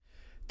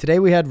Today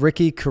we had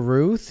Ricky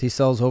Carruth. He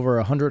sells over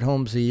 100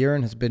 homes a year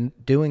and has been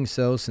doing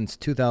so since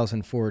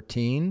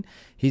 2014.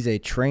 He's a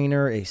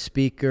trainer, a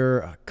speaker,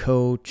 a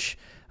coach.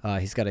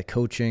 He's got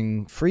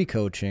a free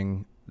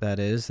coaching,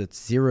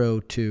 that's 0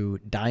 to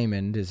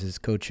Diamond is his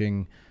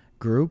coaching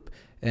group.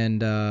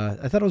 And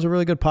I thought it was a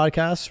really good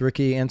podcast.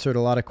 Ricky answered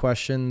a lot of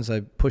questions.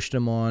 I pushed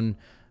him on,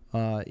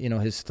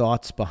 his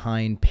thoughts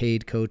behind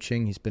paid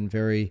coaching. He's been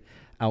very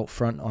out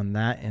front on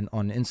that and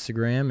on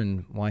Instagram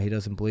and why he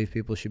doesn't believe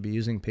people should be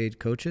using paid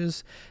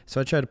coaches. So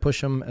I tried to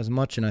push him as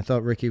much, and I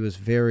thought Ricky was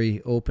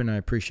very open. I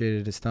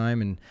appreciated his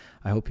time, and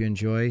I hope you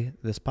enjoy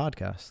this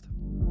podcast.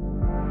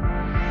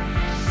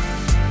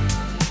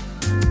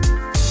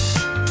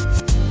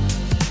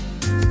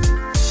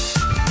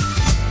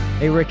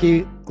 Hey,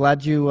 Ricky,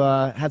 glad you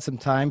had some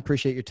time.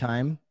 Appreciate your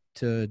time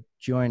to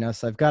join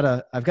us. I've got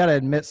to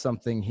admit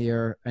something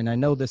here, and I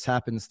know this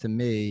happens to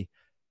me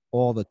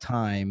all the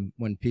time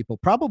when people,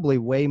 probably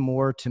way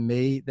more to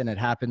me than it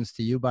happens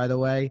to you, by the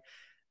way.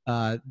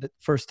 The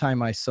first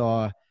time I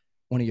saw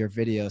one of your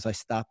videos, I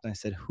stopped and I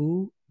said,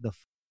 who the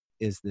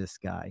is this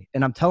guy?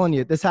 And I'm telling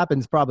you, this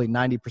happens probably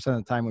 90% of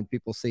the time when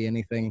people see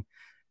anything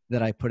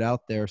that I put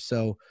out there.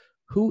 So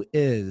who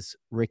is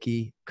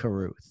Ricky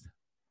Carruth?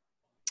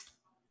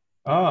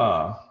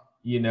 I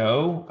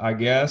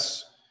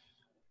guess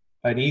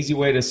an easy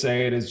way to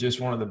say it is just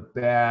one of the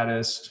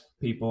baddest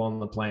people on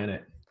the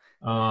planet.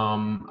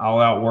 I'll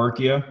outwork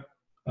you.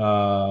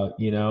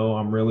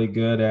 I'm really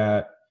good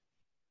at,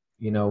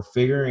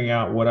 figuring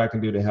out what I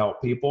can do to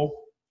help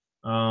people.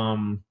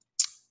 And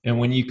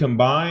when you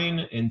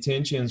combine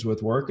intentions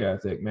with work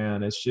ethic,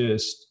 man, it's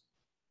just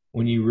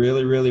when you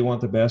really, really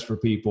want the best for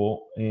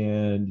people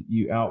and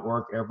you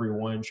outwork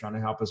everyone trying to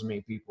help as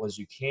many people as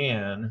you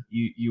can,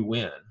 you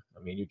win. I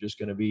mean, you're just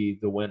going to be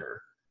the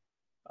winner.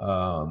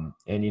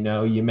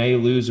 You may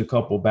lose a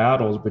couple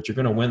battles, but you're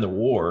going to win the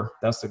war.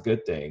 That's the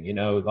good thing.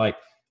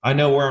 I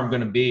know where I'm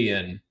going to be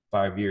in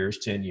 5 years,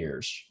 10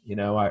 years,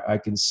 I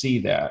can see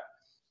that.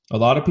 A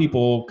lot of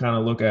people kind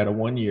of look at a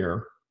 1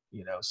 year,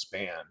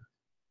 span,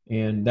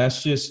 and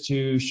that's just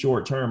too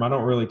short term. I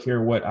don't really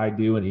care what I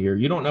do in a year.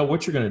 You don't know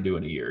what you're going to do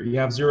in a year. You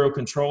have zero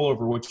control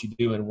over what you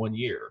do in 1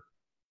 year.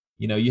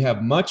 You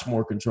have much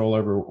more control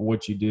over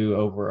what you do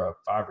over a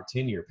 5 or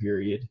 10 year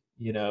period.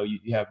 You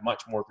have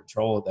much more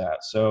control of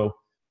that. So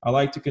I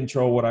like to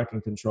control what I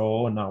can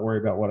control and not worry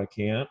about what I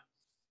can't,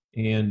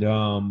 and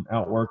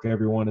outwork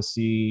everyone to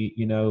see,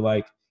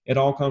 it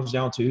all comes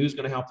down to who's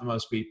going to help the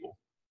most people,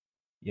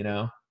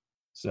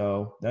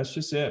 So that's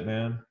just it,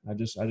 man. I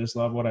just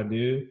love what I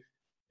do,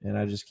 and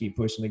I just keep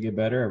pushing to get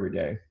better every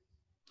day.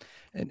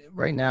 And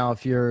right now,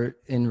 if you're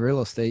in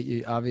real estate,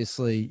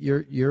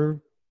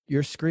 you're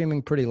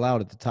screaming pretty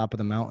loud at the top of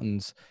the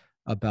mountains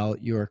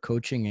about your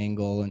coaching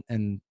angle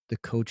and the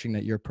coaching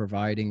that you're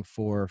providing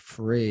for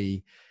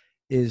free.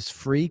 Is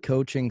free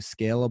coaching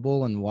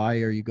scalable, and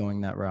why are you going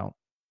that route?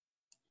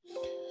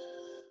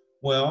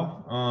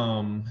 Well,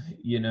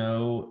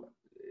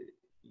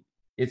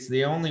 it's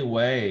the only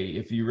way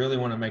if you really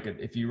want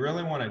to if you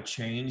really want to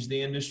change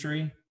the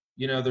industry.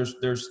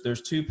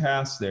 There's two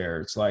paths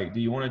there. It's like,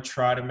 do you want to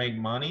try to make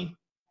money,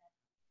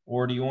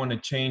 or do you want to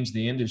change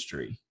the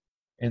industry?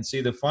 And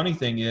see, the funny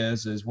thing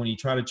is when you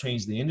try to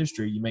change the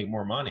industry, you make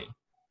more money.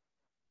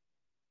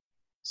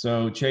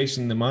 So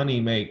chasing the money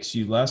makes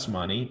you less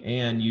money,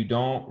 and you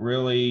don't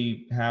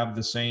really have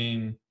the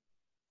same,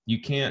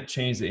 you can't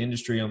change the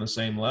industry on the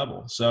same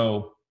level.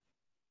 So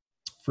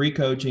free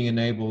coaching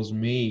enables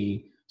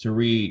me to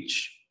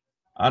reach,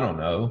 I don't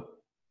know,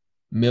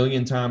 1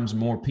 million times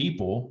more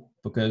people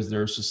because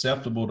they're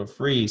susceptible to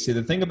free. See,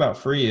 the thing about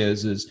free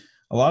is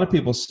a lot of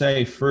people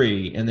stay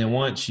free, and then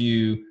once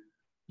then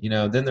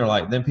they're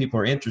like, then people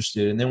are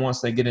interested. And then once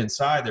they get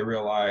inside, they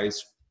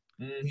realize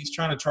he's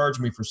trying to charge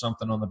me for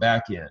something on the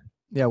back end.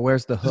 Yeah.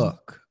 Where's the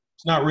hook?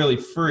 It's not really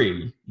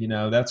free.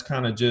 That's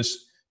kind of just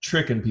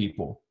tricking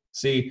people.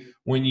 See,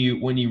 when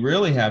you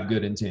really have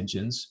good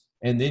intentions,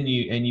 and then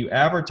you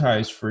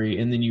advertise free,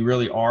 and then you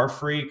really are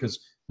free, because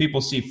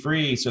people see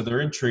free, so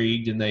they're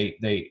intrigued, and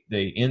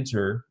they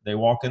enter, they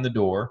walk in the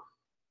door,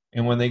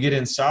 and when they get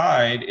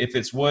inside, if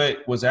it's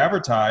what was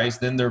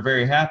advertised, then they're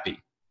very happy,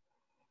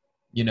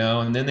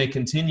 and then they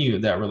continue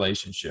that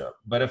relationship.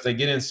 But if they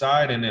get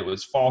inside and it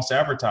was false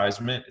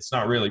advertisement, it's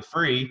not really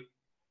free,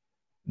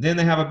 then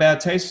they have a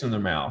bad taste in their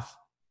mouth.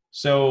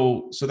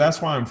 So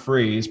that's why I'm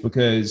free, is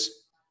because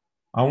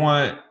I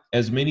want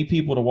as many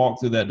people to walk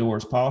through that door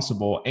as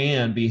possible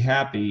and be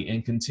happy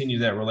and continue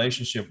that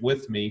relationship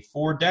with me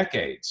for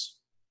decades.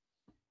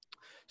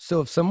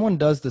 So if someone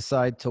does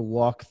decide to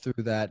walk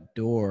through that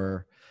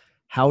door,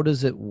 how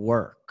does it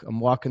work? I'm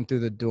walking through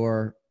the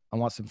door. I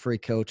want some free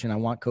coaching. I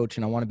want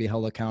coaching. I want to be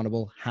held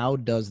accountable. How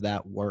does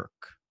that work?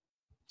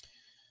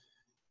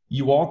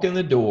 You walk in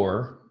the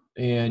door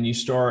and you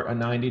start a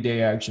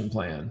 90-day action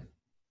plan.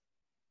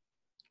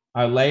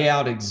 I lay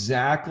out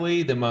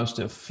exactly the most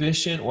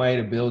efficient way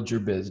to build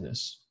your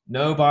business.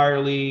 No buyer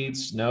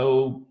leads,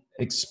 no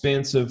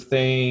expensive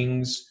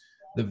things,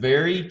 the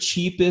very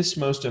cheapest,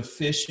 most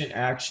efficient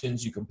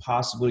actions you can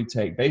possibly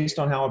take based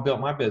on how I built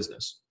my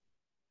business.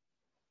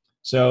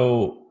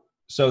 So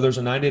there's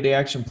a 90-day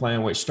action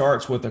plan, which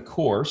starts with a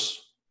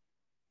course.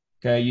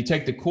 Okay. You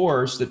take the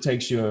course that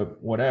takes you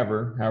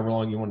whatever, however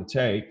long you want to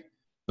take,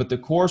 but the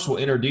course will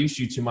introduce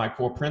you to my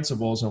core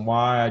principles and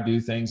why I do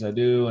things I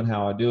do and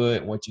how I do it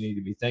and what you need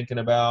to be thinking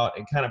about,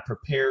 and kind of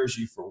prepares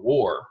you for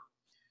war.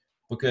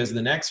 Because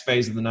the next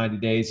phase of the 90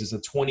 days is a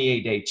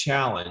 28-day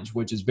challenge,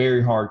 which is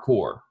very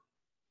hardcore.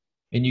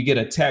 And you get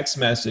a text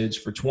message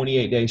for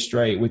 28 days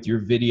straight with your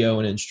video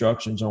and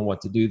instructions on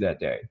what to do that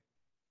day.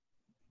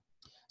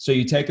 So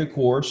you take a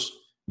course,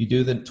 you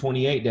do the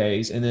 28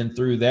 days, and then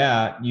through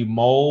that, you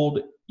mold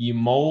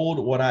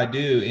what I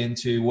do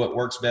into what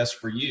works best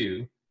for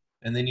you.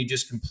 And then you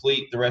just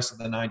complete the rest of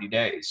the 90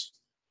 days.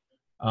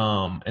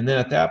 And then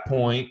at that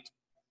point,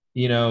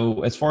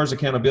 as far as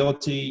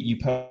accountability, you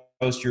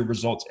post your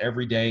results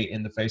every day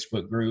in the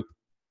Facebook group.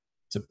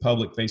 It's a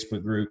public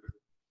Facebook group.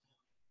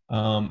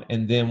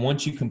 And then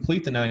once you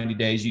complete the 90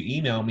 days, you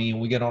email me and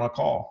we get on a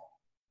call.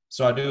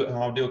 So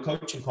I'll do a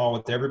coaching call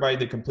with everybody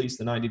that completes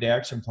the 90-day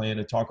action plan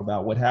to talk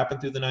about what happened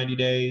through the 90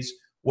 days,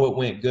 what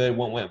went good,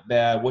 what went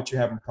bad, what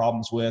you're having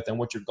problems with, and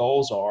what your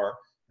goals are.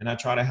 And I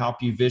try to help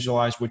you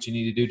visualize what you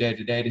need to do day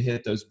to day to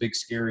hit those big,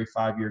 scary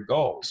 5-year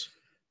goals.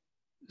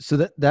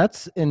 So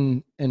that's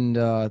in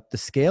the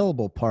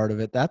scalable part of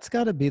it. That's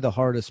got to be the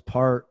hardest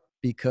part,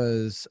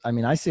 because I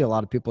mean, I see a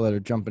lot of people that are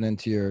jumping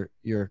into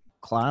your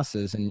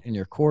classes and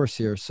your course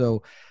here.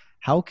 So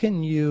how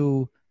can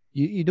you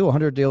do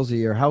 100 deals a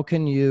year? How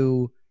can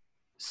you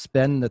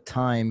spend the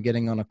time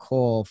getting on a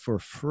call for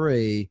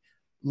free,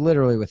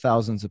 literally with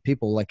thousands of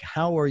people? Like,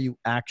 how are you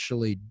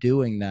actually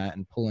doing that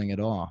and pulling it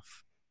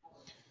off?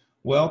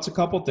 Well, it's a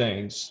couple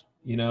things.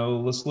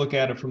 Let's look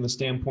at it from the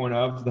standpoint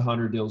of the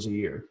 100 deals a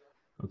year.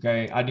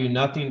 Okay. I do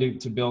nothing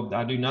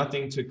I do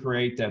nothing to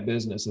create that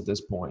business at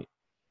this point.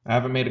 I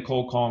haven't made a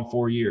cold call in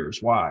 4 years.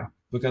 Why?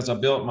 Because I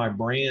built my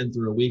brand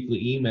through a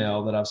weekly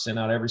email that I've sent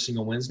out every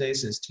single Wednesday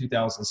since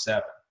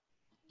 2007.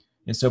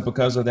 And so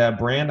because of that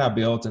brand I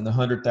built and the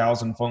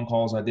 100,000 phone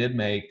calls I did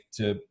make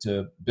to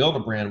build a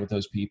brand with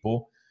those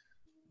people,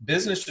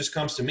 business just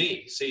comes to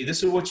me. See,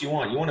 this is what you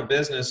want. You want a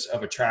business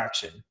of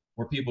attraction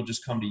where people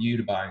just come to you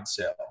to buy and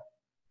sell,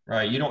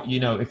 right?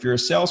 If you're a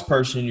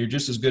salesperson, you're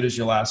just as good as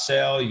your last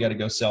sale. You got to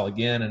go sell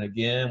again and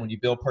again. When you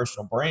build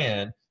personal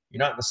brand, you're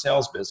not in the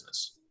sales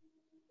business.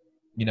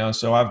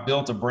 So I've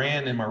built a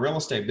brand in my real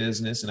estate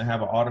business, and I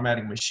have an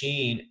automatic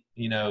machine,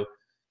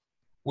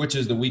 which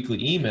is the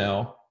weekly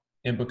email.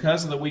 And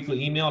because of the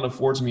weekly email, it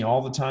affords me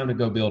all the time to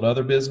go build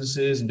other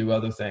businesses and do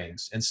other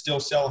things and still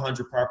sell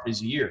 100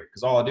 properties a year.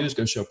 Because all I do is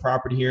go show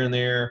property here and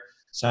there,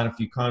 sign a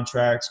few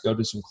contracts, go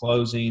do some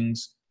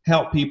closings,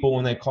 help people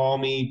when they call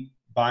me,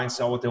 buy and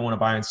sell what they want to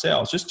buy and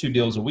sell. It's just 2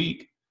 deals a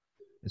week.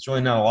 It's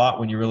really not a lot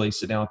when you really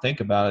sit down and think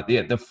about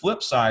it. The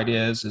flip side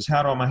is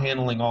how am I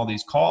handling all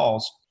these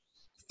calls?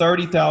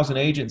 30,000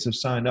 agents have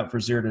signed up for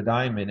Zero to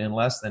Diamond, and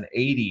less than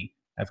 80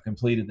 have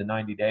completed the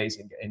 90 days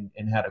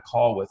and had a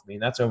call with me.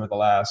 And that's over the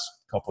last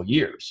couple of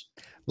years.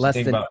 Less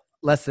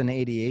than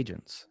 80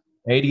 agents.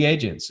 80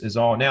 agents is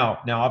all.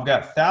 Now I've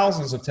got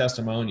thousands of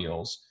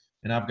testimonials,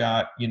 and I've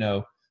got,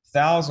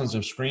 thousands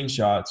of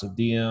screenshots of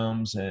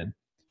DMs and,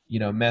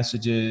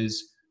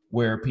 messages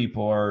where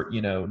people are,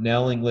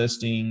 nailing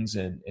listings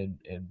and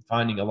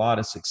finding a lot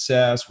of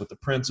success with the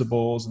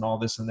principles and all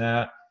this and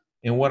that.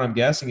 And what I'm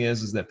guessing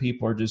is that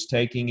people are just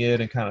taking it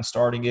and kind of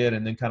starting it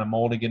and then kind of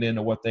molding it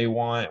into what they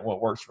want,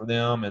 what works for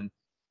them. And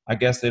I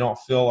guess they don't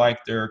feel like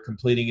they're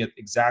completing it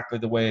exactly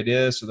the way it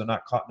is. So they're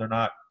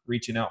not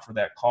reaching out for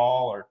that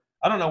call, or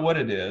I don't know what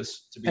it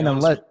is, to be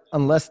honest. And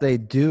unless they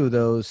do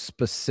those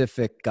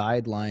specific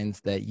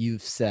guidelines that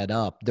you've set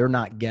up, they're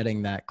not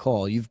getting that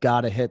call. You've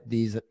got to hit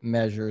these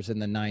measures in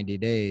the 90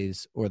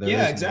 days or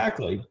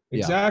exactly.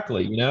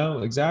 Exactly.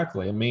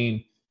 Exactly. I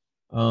mean,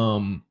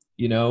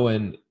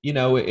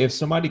 if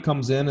somebody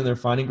comes in and they're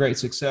finding great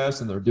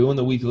success and they're doing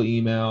the weekly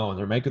email and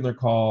they're making their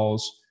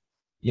calls,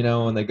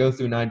 and they go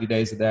through 90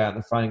 days of that and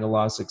they're finding a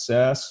lot of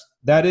success,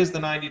 that is the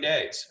 90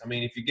 days. I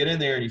mean, if you get in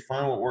there and you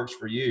find what works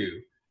for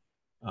you,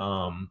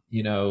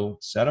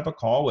 set up a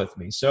call with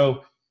me.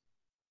 So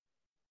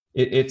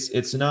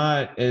it's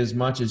not as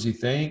much as you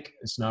think.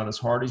 It's not as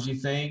hard as you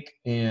think.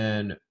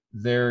 And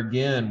there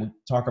again, we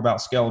talk about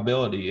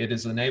scalability. It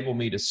has enabled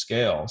me to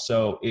scale.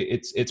 So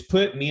it's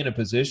put me in a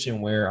position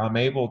where I'm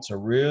able to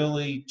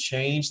really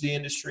change the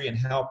industry and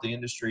help the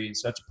industry in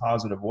such a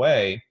positive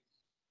way.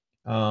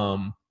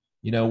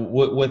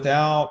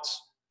 Without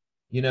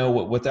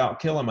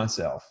killing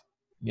myself.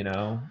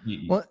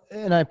 Well,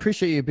 and I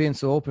appreciate you being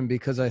so open,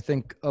 because I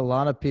think a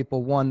lot of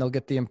people, one, they'll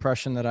get the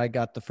impression that I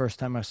got the first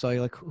time I saw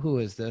you, like, who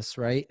is this,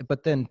 right?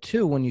 But then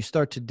two, when you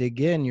start to dig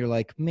in, you're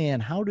like, man,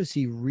 how does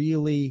he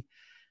really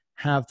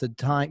have the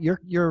time?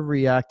 You're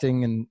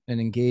reacting and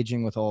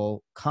engaging with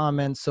all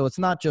comments. So it's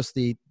not just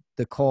the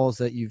calls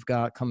that you've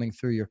got coming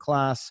through your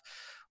class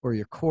or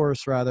your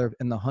course rather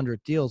in the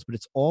 100 deals, but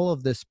it's all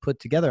of this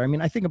put together. I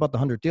mean, I think about the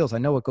 100 deals. I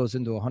know what goes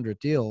into 100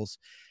 deals.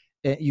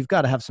 you've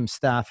got to have some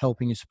staff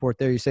helping you support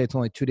there. You say it's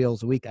only 2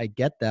 deals a week. I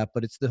get that,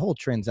 but it's the whole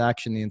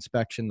transaction, the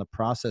inspection, the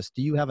process.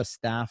 Do you have a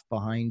staff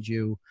behind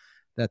you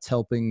that's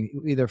helping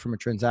either from a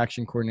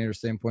transaction coordinator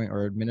standpoint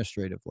or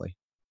administratively?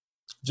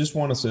 Just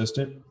one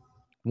assistant.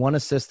 One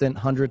assistant,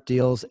 100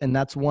 deals, and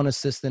that's one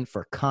assistant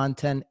for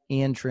content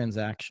and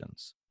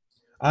transactions.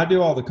 I do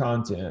all the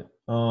content.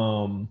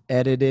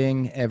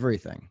 Editing,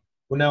 everything.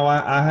 Well, no,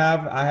 I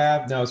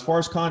have now as far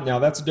as content, now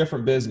that's a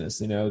different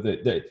business,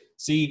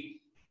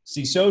 see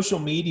social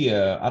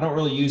media, I don't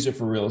really use it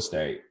for real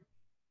estate.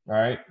 All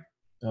right.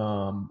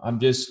 I'm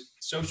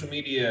just social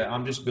media.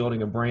 I'm just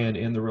building a brand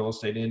in the real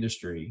estate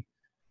industry.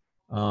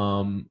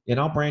 And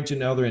I'll branch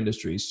into other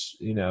industries,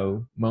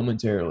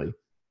 momentarily,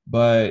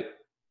 but,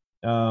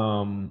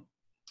 I've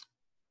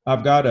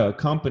got a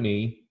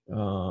company,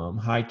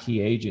 High Key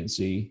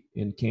Agency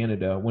in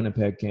Canada,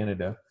 Winnipeg,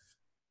 Canada,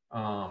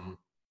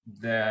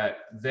 that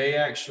they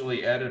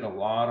actually edit a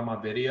lot of my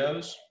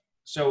videos.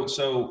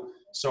 So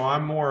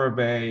I'm more of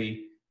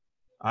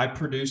I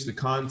produce the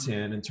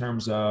content in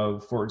terms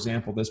of, for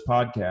example, this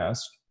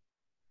podcast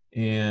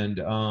and,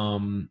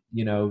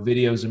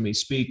 videos of me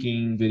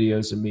speaking,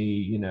 videos of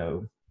me,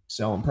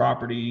 selling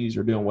properties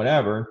or doing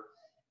whatever.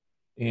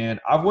 And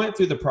I went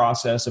through the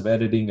process of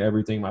editing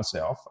everything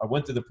myself. I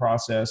went through the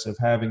process of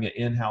having an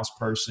in-house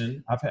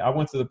person. I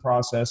went through the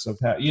process of,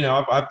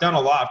 I've done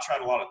a lot. I've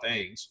tried a lot of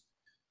things.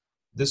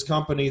 This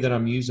company that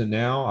I'm using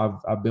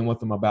now, I've been with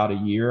them about a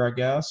year, I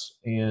guess,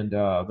 and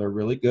they're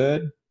really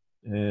good,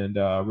 and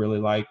really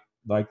like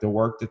the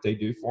work that they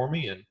do for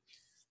me. And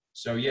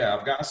so, yeah,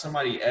 I've got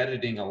somebody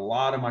editing a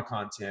lot of my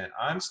content.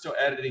 I'm still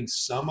editing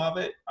some of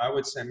it. I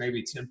would say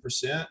maybe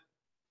 10%,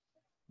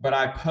 but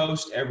I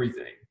post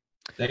everything.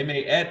 They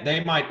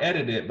might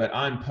edit it, but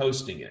I'm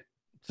posting it.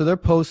 So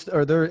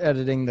they're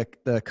editing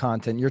the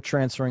content. You're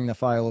transferring the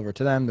file over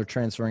to them. They're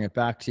transferring it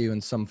back to you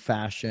in some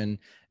fashion.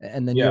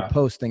 And then you're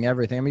posting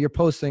everything. I mean, you're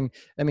posting,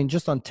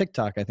 just on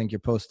TikTok, I think you're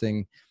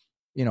posting,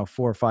 4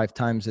 or 5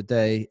 times a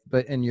day,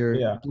 and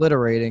you're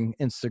obliterating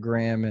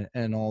Instagram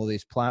and all of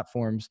these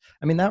platforms.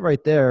 I mean, that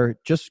right there,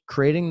 just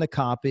creating the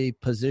copy,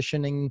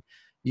 positioning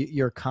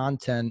your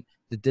content,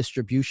 the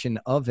distribution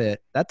of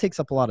it, that takes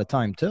up a lot of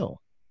time too.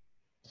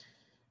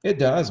 It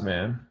does,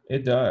 man.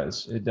 It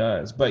does.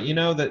 But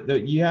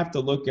that you have to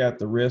look at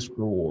the risk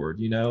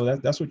reward.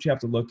 That's what you have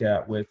to look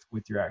at with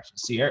your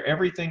actions. See,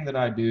 everything that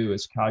I do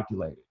is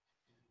calculated,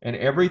 and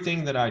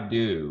everything that I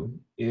do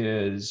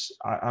is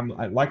I'm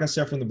like I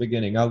said from the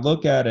beginning. I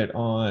look at it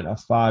on a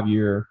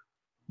 5-year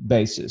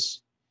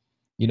basis.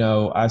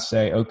 I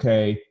say,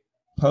 okay,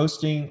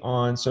 posting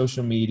on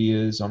social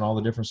medias, on all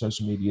the different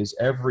social medias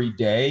every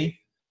day.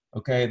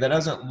 Okay, that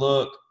doesn't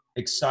look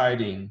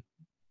exciting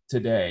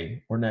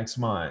today or next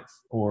month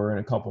or in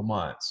a couple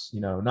months.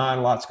 Not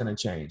a lot's going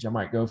to change. I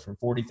might go from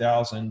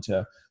 40,000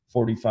 to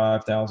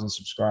 45,000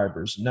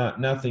 subscribers.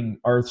 Nothing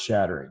earth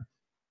shattering.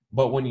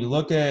 But when you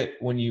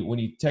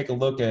take a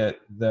look at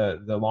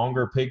the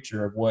longer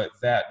picture of what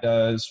that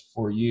does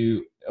for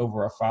you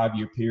over a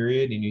 5-year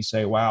period, and you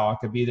say, wow, I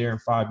could be there in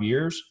 5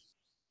 years,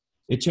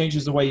 it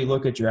changes the way you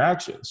look at your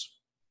actions.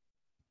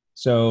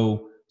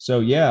 So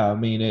yeah,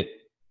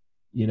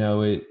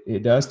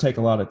 it does take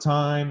a lot of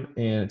time,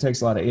 and it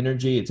takes a lot of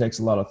energy. It takes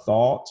a lot of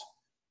thought,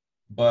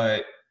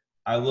 but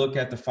I look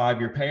at the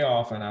 5-year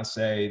payoff and I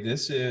say,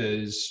 this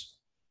is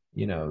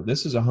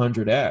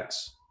 100x,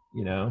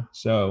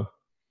 so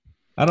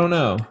I don't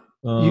know.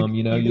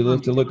 You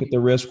have to look at the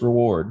risk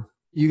reward.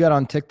 You got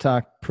on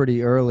TikTok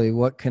pretty early.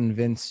 What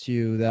convinced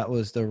you that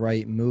was the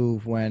right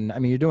move when,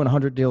 you're doing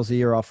 100 deals a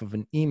year off of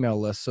an email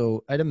list.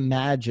 So I'd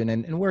imagine,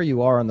 and where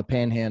you are on the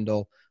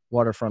Panhandle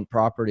waterfront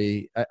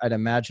property, I'd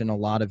imagine a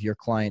lot of your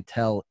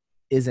clientele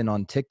isn't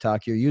on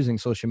TikTok. You're using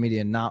social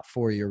media not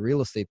for your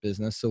real estate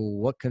business. So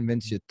what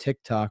convinced you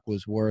TikTok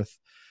was worth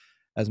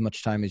as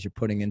much time as you're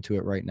putting into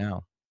it right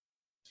now?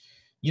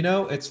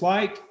 It's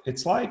like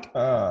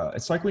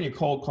when you're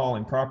cold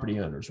calling property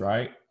owners,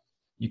 right?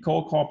 You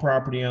cold call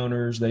property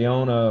owners. They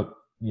own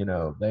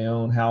they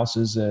own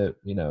houses at,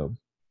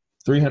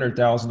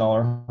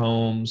 $300,000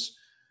 homes,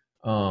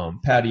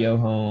 patio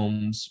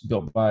homes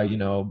built by,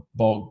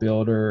 bulk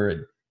builder.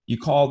 And you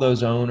call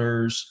those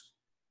owners,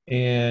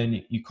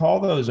 and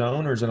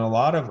a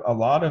lot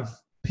of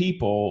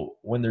people,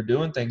 when they're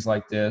doing things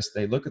like this,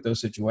 they look at those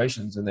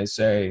situations and they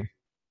say,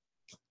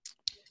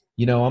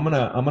 I'm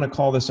going to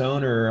call this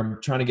owner.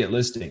 I'm trying to get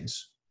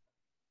listings.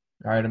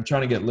 All right. I'm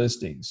trying to get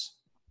listings.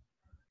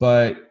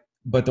 But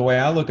the way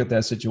I look at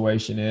that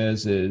situation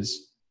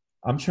is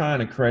I'm trying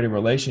to create a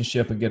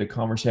relationship and get a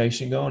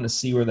conversation going to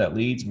see where that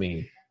leads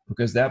me,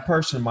 because that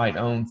person might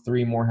own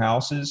 3 more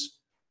houses,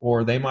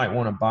 or they might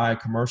want to buy a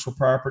commercial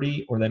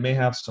property, or they may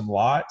have some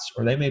lots,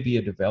 or they may be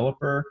a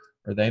developer,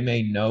 or they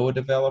may know a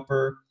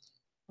developer.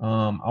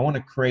 I want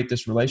to create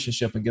this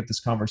relationship and get this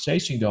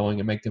conversation going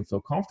and make them feel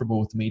comfortable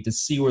with me to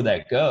see where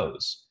that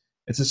goes.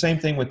 It's the same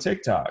thing with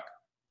TikTok.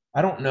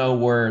 I don't know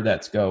where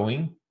that's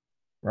going,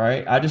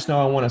 right? I just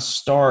know I want to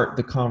start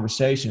the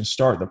conversation,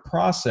 start the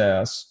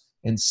process,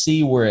 and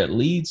see where it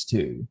leads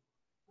to.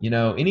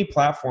 any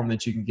platform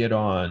that you can get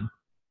on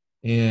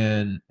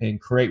and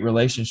create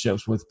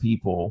relationships with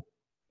people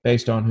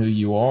based on who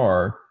you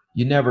are,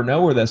 you never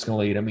know where that's going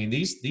to lead. I mean,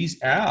 these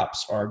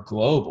apps are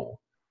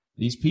global.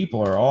 These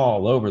people are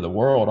all over the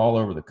world, all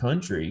over the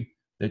country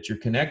that you're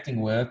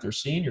connecting with. They're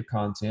seeing your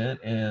content.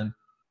 And,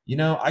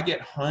 I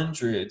get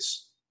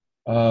hundreds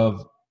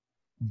of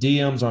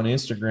DMs on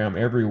Instagram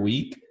every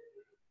week,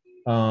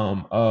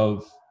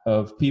 of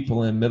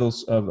people in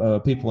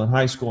people in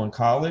high school and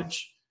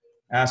college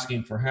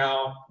asking for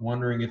help,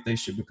 wondering if they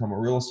should become a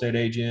real estate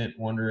agent,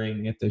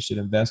 wondering if they should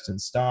invest in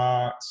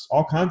stocks,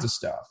 all kinds of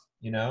stuff.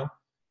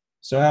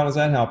 So how does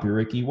that help you,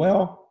 Ricky?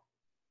 Well,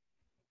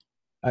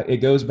 it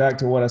goes back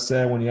to what I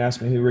said when you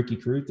asked me who Ricky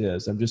Carruth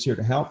is. I'm just here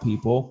to help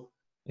people,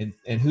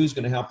 and who's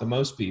going to help the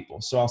most people.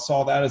 So I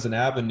saw that as an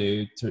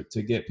avenue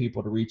to get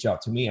people to reach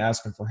out to me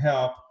asking for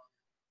help,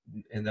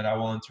 and that I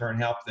will in turn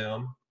help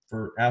them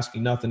for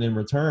asking nothing in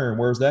return.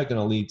 Where's that going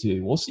to lead to?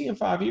 We'll see in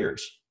 5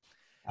 years.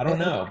 I don't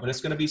know, but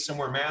it's going to be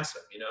somewhere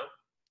massive.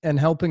 And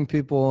helping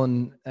people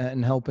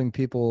and helping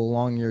people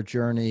along your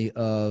journey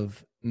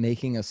of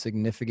making a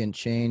significant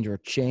change or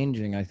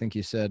changing, I think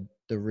you said,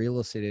 the real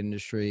estate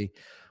industry.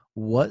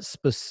 What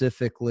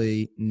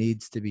specifically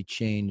needs to be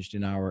changed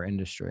in our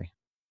industry?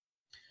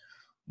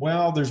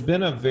 Well, there's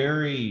been a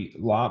very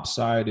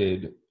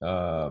lopsided,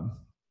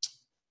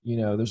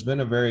 there's been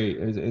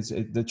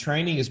the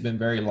training has been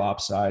very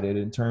lopsided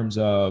in terms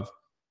of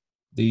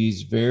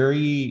these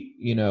very,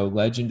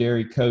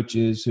 legendary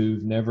coaches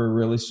who've never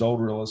really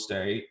sold real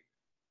estate,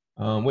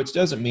 which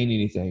doesn't mean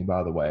anything,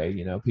 by the way.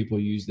 People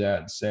use that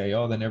and say,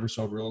 oh, they never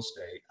sold real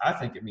estate. I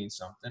think it means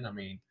something. I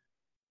mean,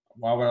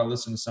 why would I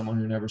listen to someone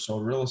who never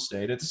sold real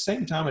estate? At the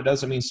same time, it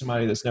doesn't mean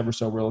somebody that's never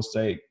sold real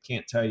estate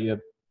can't tell you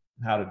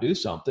how to do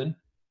something.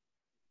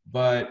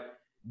 But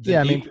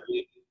I mean,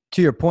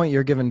 to your point,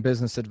 you're giving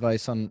business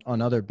advice on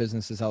other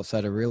businesses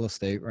outside of real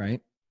estate, right?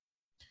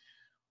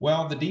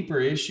 Well, the deeper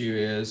issue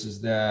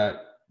is that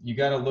you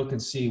got to look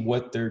and see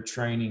what they're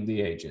training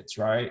the agents,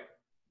 right?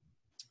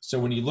 So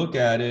when you look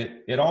at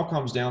it, it all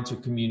comes down to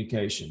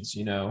communications.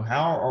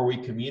 How are we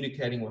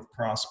communicating with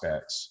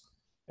prospects?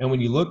 And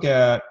when you look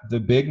at the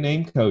big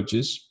name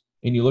coaches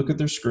and you look at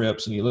their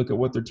scripts and you look at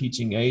what they're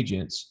teaching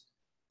agents,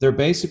 they're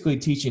basically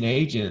teaching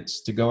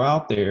agents to go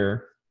out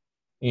there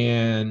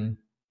and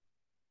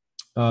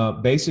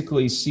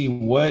basically see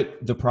what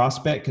the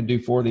prospect can do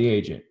for the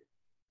agent.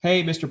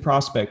 Hey, Mr.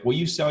 Prospect, will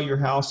you sell your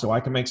house so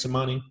I can make some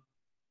money?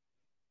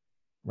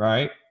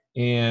 Right?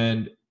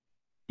 And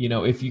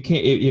if you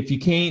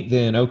can't,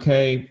 then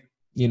okay,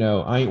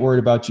 I ain't worried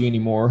about you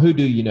anymore. Who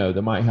do you know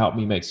that might help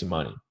me make some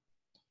money?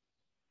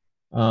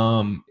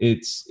 And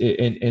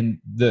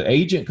the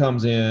agent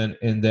comes in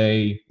and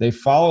they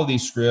follow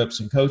these scripts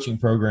and coaching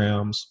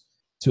programs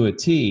to a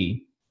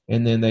T,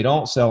 and then they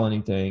don't sell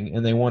anything,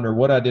 and they wonder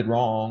what I did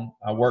wrong.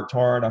 I worked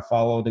hard. I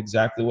followed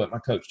exactly what my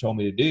coach told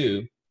me to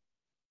do.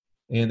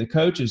 And the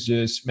coach is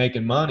just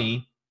making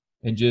money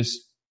and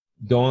just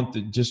going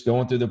through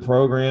the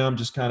program,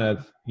 just kind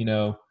of,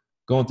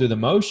 going through the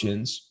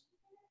motions.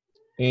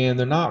 And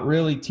they're not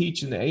really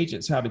teaching the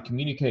agents how to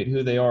communicate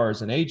who they are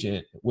as an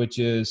agent, which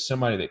is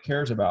somebody that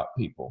cares about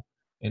people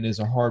and is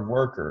a hard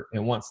worker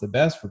and wants the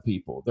best for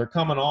people. They're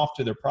coming off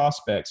to their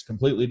prospects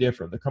completely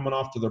different. They're coming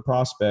off to their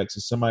prospects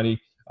as a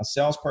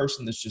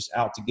salesperson that's just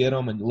out to get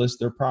them and list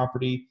their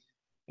property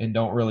and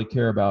don't really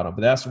care about them.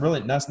 But that's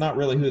not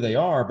really who they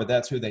are, but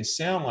that's who they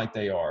sound like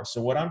they are.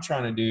 So what I'm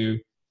trying to do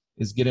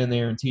is get in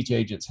there and teach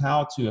agents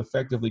how to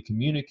effectively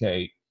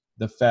communicate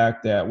the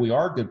fact that we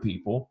are good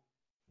people.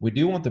 We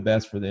do want the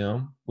best for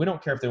them. We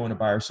don't care if they want to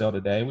buy or sell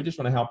today. We just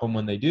want to help them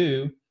when they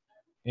do.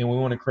 And we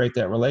want to create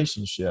that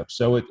relationship.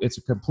 So it's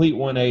a complete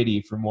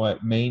 180 from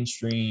what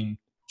mainstream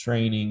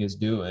training is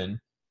doing.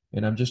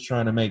 And I'm just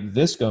trying to make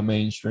this go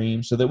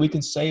mainstream so that we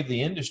can save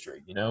the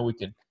industry. We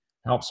can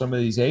help some of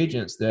these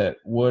agents that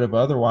would have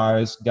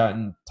otherwise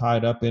gotten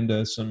tied up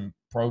into some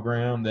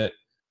program that,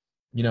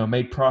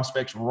 made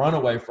prospects run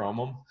away from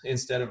them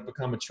instead of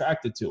become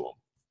attracted to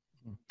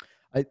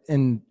them.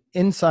 And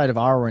inside of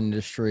our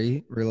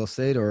industry, real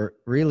estate, or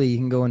really you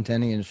can go into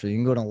any industry, you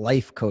can go to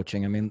life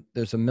coaching. I mean,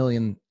 there's a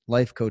million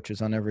life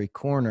coaches on every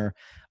corner.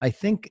 I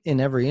think in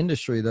every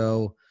industry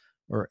though,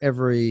 or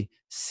every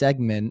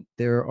segment,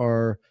 there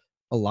are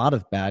a lot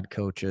of bad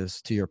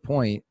coaches, to your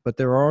point, but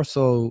there are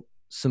also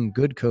some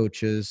good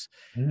coaches.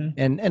 Mm-hmm.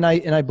 And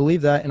I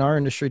believe that in our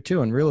industry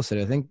too, in real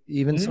estate. I think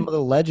even some of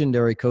the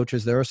legendary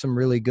coaches, there are some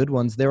really good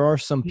ones. There are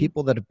some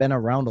people that have been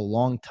around a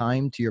long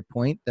time, to your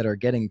point, that are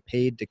getting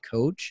paid to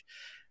coach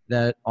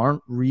that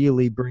aren't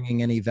really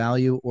bringing any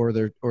value, or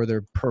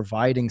they're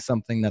providing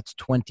something that's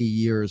 20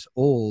 years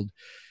old.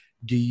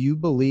 Do you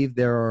believe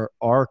there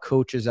are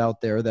coaches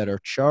out there that are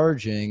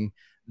charging,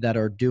 that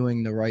are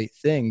doing the right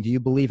thing? Do you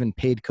believe in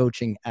paid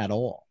coaching at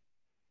all?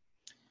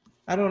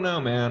 I don't know,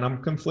 man.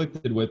 I'm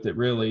conflicted with it,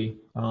 really.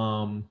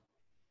 Because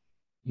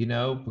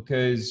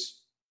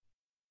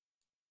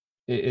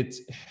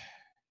it's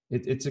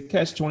a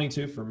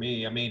catch-22 for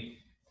me. I mean,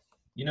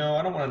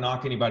 I don't want to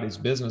knock anybody's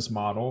business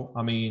model.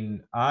 I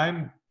mean,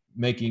 I'm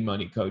making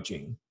money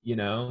coaching,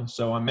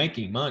 so I'm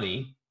making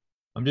money.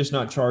 I'm just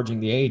not charging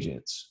the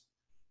agents.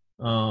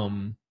 So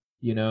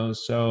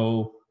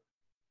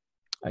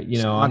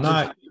I'm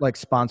not, like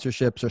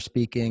sponsorships or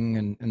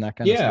speaking and that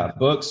kind of yeah, stuff.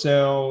 book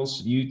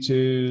sales,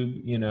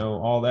 YouTube,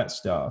 all that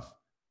stuff.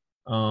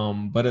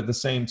 But at the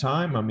same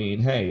time, I mean,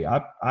 hey,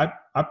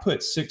 I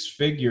put 6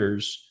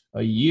 figures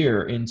a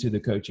year into the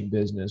coaching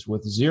business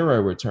with zero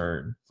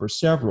return for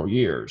several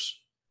years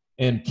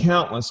and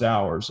countless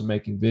hours of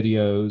making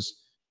videos,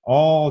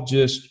 all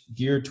just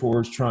geared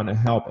towards trying to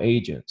help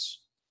agents.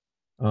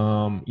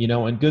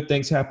 And good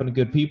things happen to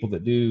good people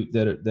that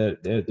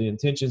the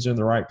intentions are in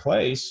the right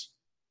place.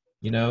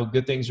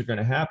 Good things are going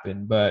to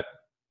happen. But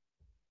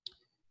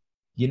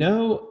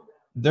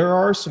there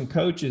are some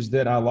coaches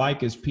that I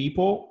like as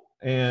people,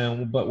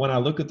 but when I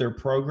look at their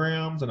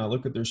programs and I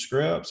look at their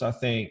scripts, I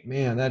think,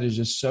 man, that is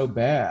just so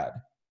bad.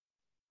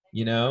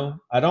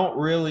 I don't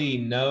really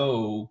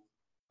know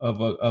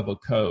of a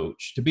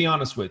coach, to be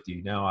honest with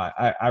you. Now,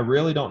 I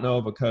really don't know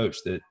of a coach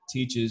that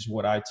teaches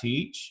what I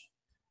teach.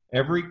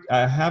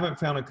 I haven't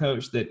found a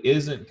coach that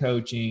isn't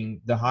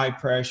coaching the high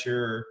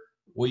pressure.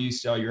 Will you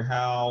sell your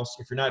house?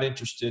 If you're not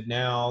interested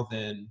now,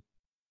 then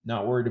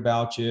not worried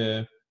about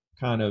you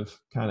kind of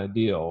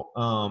deal.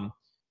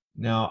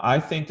 Now, I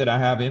think that I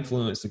have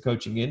influenced the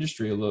coaching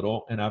industry a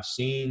little, and I've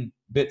seen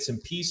bits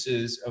and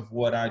pieces of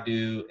what I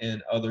do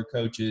in other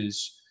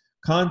coaches'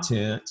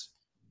 content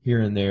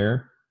here and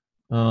there.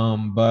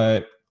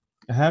 But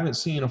I haven't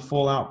seen a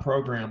full out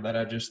program that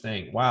I just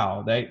think,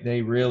 wow,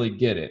 they really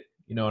get it.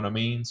 You know what I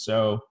mean?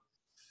 So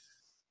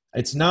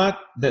it's not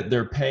that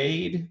they're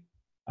paid.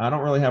 I don't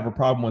really have a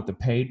problem with the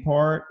paid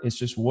part. It's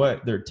just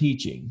what they're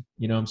teaching.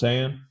 You know what I'm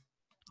saying?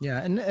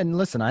 Yeah. And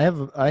listen,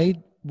 I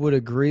would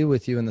agree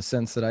with you in the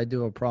sense that I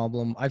do a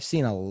problem.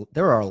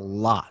 There are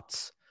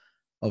lots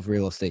of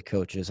real estate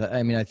coaches.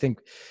 I mean, I think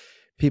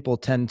people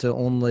tend to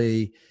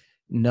only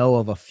know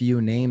of a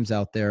few names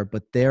out there,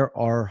 but there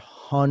are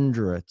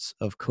hundreds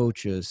of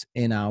coaches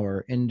in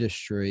our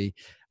industry.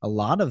 A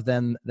lot of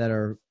them that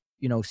are,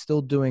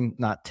 still doing,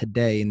 not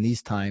today in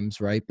these times,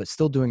 right, but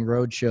still doing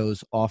road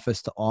shows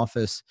office to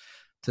office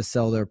to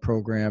sell their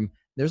program.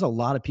 There's a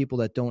lot of people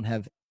that don't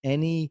have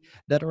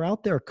that are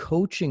out there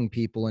coaching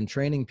people and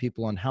training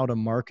people on how to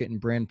market and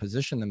brand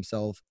position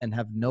themselves and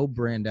have no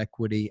brand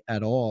equity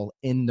at all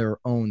in their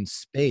own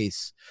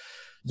space.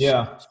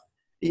 Yeah.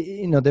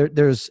 So,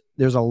 there's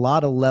a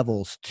lot of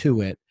levels to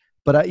it,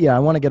 but I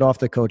want to get off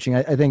the coaching.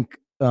 I think,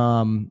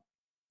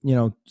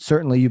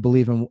 certainly you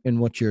believe in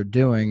what you're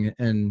doing,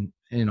 and,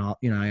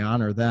 I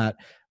honor that.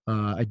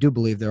 I do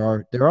believe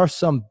there are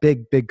some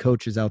big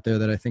coaches out there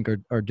that I think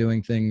are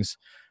doing things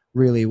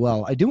really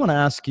well. I do want to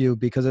ask you,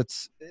 because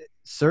it's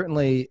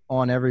certainly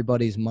on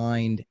everybody's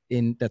mind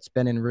that's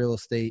been in real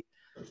estate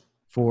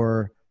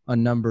for a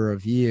number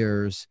of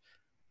years,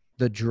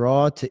 the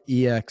draw to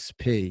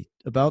EXP.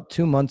 About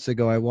 2 months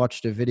ago, I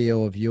watched a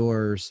video of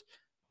yours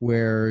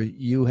where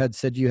you had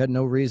said you had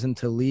no reason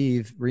to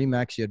leave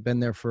RE/MAX. You had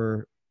been there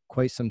for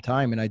quite some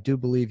time, and I do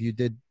believe you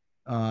did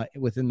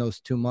within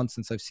those 2 months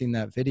since I've seen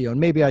that video. And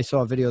maybe I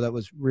saw a video that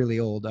was really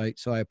old,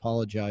 so I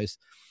apologize.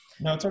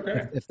 No, it's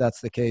okay. If that's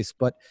the case.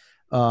 But,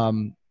 I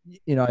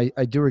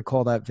do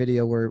recall that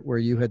video where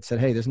you had said,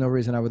 hey, there's no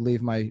reason I would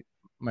leave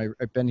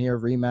I've been here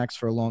RE/MAX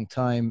for a long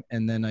time.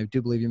 And then I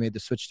do believe you made the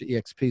switch to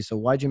EXP. So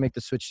why'd you make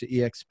the switch to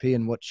EXP,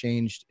 and what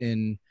changed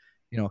in,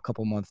 a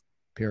couple month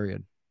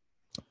period?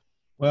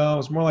 Well, it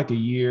was more like a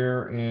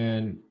year.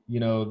 And,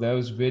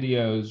 those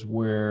videos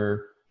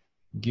were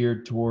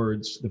geared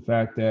towards the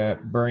fact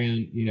that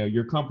brand,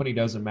 your company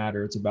doesn't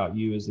matter. It's about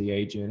you as the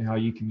agent, how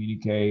you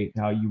communicate,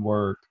 how you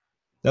work.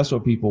 That's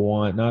what people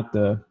want, not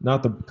the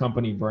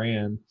company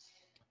brand.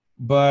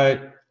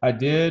 But I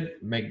did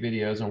make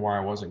videos on where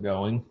I wasn't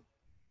going.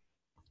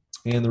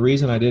 And the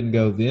reason I didn't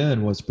go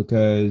then was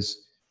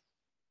because,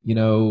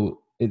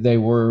 they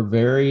weren't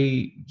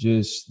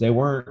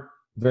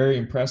very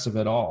impressive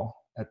at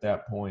all at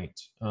that point.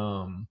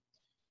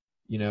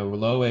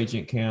 Low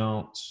agent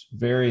count,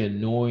 very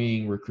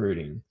annoying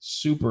recruiting,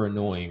 super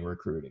annoying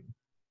recruiting.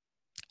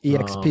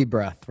 EXP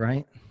breath,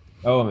 right?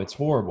 Oh, it's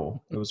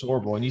horrible. It was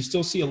horrible. And you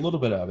still see a little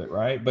bit of it,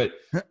 right? But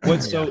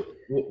what's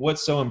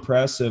so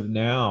impressive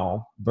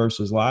now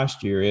versus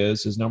last year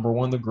is number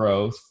one, the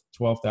growth,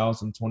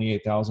 12,000,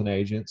 28,000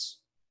 agents.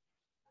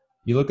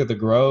 You look at the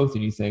growth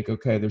and you think,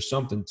 okay, there's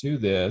something to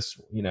this,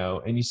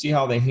 and you see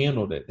how they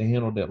handled it. They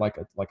handled it like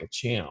a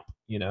champ.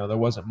 There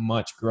wasn't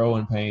much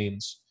growing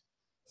pains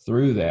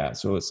through that.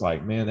 So it's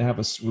like, man, they have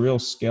a real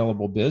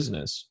scalable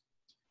business.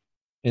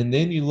 And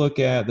then you look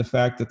at the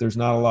fact that there's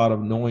not a lot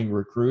of annoying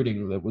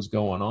recruiting that was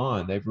going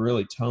on. They've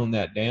really toned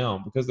that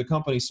down because the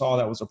company saw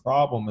that was a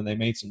problem, and they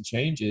made some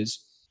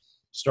changes,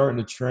 starting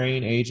to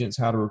train agents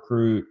how to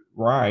recruit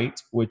right,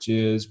 which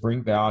is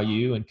bring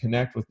value and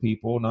connect with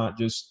people, not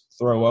just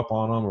throw up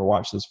on them or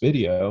watch this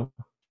video.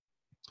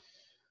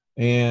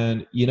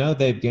 And,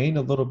 they've gained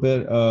a little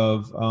bit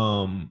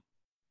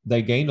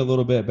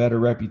better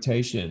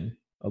reputation,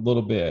 a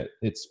little bit.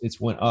 It's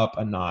went up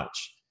a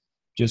notch.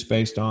 just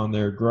based on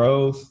their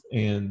growth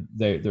and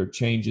their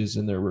changes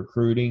in their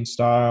recruiting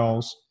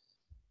styles.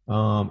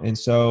 And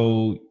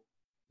so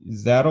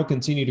that'll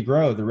continue to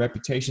grow. The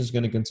reputation is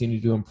going to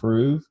continue to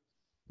improve.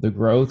 The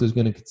growth is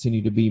going to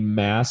continue to be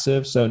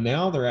massive. So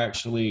now they're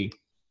actually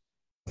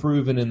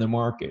proven in the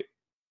market.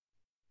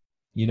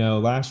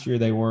 Last year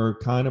they were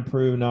kind of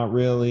proven, not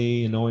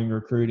really, annoying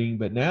recruiting,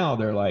 but now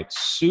they're like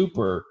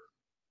super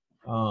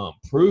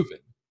proven.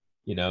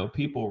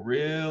 People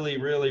really,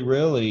 really,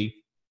 really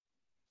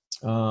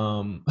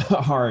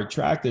are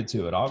attracted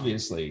to it.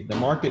 Obviously,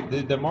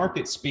 the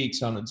market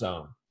speaks on its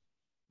own.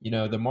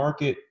 The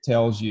market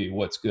tells you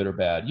what's good or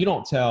bad. You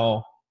don't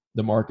tell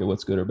the market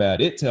what's good or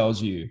bad. It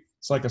tells you.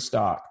 It's like a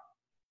stock.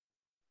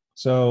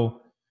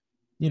 So,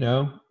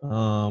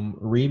 Remax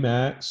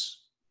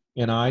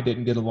and I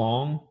didn't get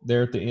along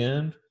there at the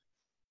end.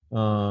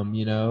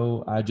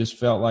 I just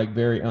felt like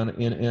very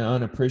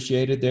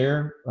unappreciated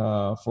there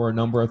for a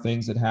number of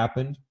things that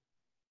happened.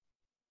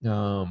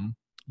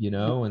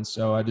 And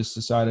so I just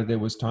decided it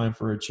was time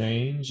for a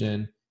change.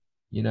 And,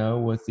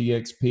 with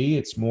EXP,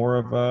 it's more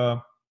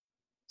of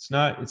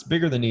it's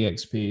bigger than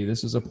EXP.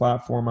 This is a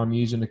platform I'm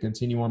using to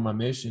continue on my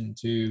mission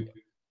to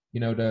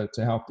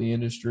help the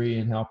industry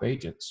and help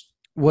agents.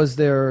 Was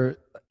there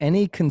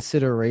any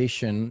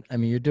consideration? I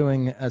mean, you're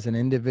doing as an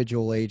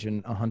individual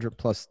agent 100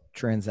 plus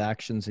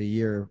transactions a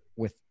year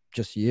with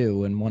just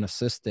you and one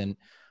assistant.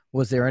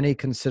 Was there any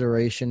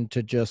consideration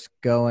to just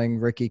going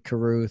Ricky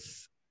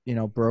Carruth,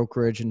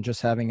 brokerage, and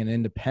just having an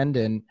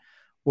independent,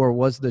 or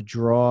was the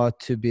draw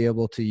to be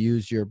able to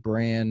use your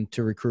brand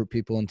to recruit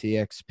people into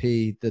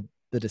EXP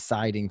the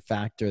deciding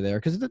factor there?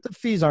 Because the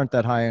fees aren't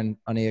that high on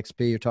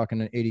EXP. You're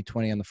talking an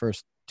 80-20 on the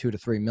first 2 to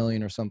 3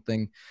 million or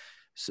something.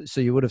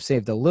 So you would have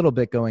saved a little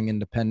bit going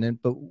independent,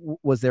 but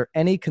was there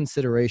any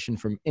consideration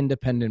from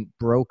independent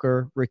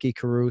broker Ricky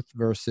Carruth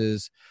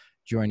versus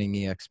joining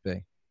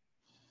EXP?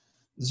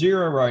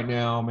 Zero right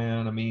now,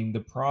 man. I mean,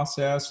 the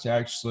process to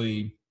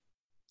actually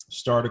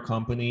start a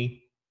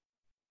company,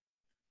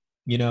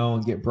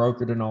 and get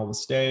brokered in all the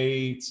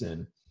states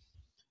and,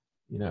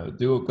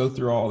 go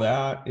through all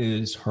that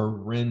is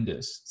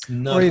horrendous. It's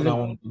nothing I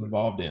want to be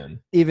involved in.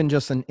 Even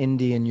just an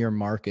indie in your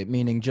market,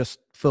 meaning just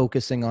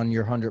focusing on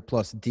your 100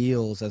 plus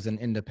deals as an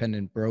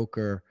independent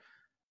broker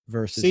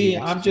versus. See,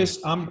 I'm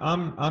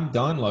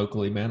done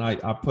locally, man.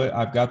 I've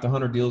got the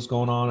 100 deals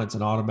going on. It's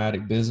an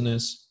automatic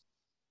business.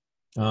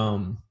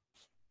 I'm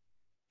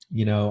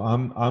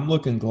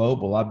looking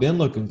global. I've been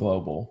looking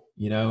global,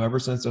 ever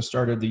since I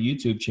started the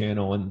YouTube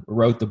channel and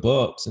wrote the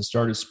books and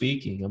started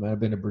speaking. I mean, I've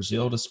been to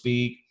Brazil to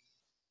speak.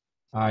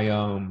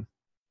 I've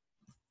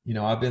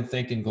been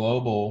thinking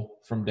global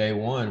from day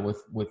one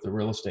with the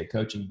real estate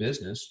coaching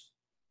business.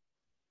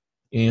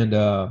 And,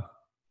 I'm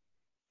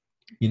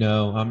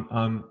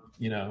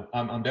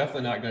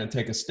definitely not going to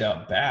take a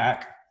step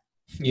back.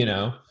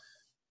 I'm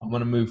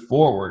going to move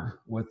forward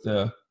with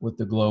the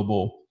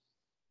global,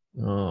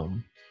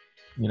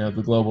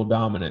 the global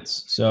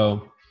dominance.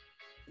 So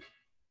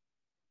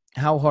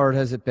how hard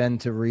has it been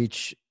to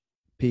reach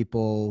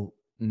people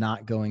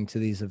not going to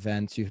these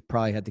events? You've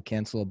probably had to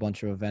cancel a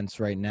bunch of events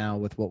right now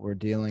with what we're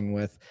dealing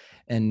with.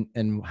 And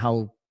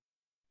how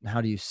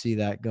do you see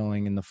that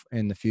going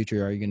in the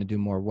future? Are you going to do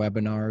more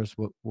webinars?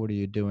 What are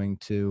you doing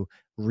to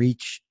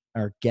reach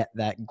or get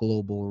that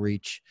global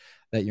reach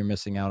that you're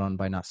missing out on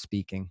by not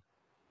speaking?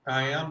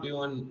 I am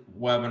doing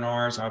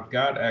webinars. I've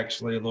got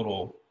actually a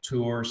little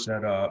tour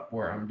set up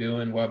where I'm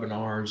doing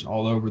webinars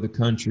all over the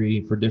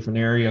country for different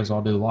areas.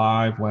 I'll do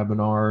live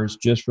webinars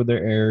just for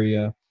their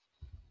area.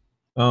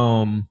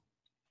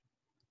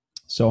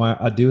 So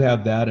I do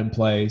have that in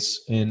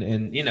place,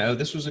 and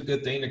this was a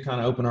good thing to kind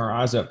of open our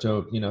eyes up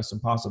to, some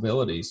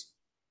possibilities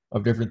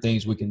of different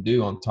things we can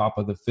do on top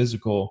of the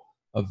physical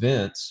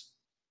events.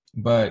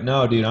 But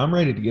no, dude, I'm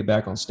ready to get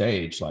back on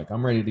stage. Like,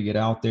 I'm ready to get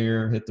out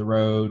there, hit the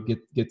road,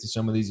 get to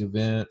some of these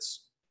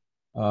events.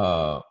 We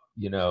had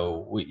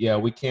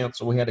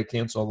to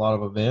cancel a lot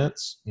of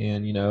events,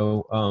 and,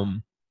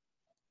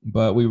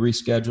 but we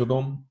rescheduled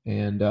them,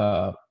 and,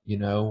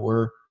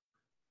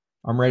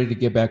 I'm ready to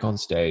get back on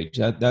stage.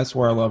 That's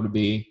where I love to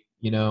be,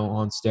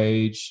 on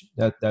stage.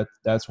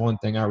 That's one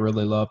thing I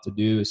really love to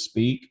do is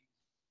speak.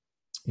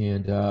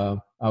 And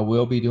I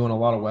will be doing a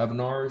lot of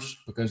webinars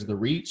because of the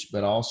reach,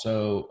 but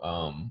also,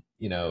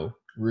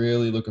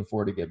 really looking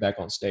forward to get back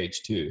on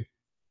stage too.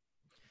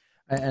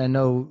 I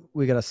know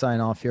we got to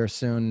sign off here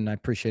soon, and I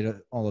appreciate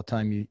all the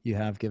time you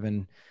have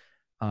given.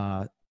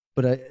 But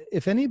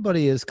if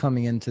anybody is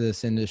coming into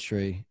this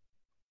industry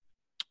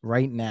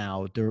right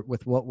now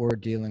with what we're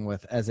dealing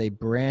with as a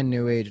brand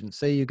new agent,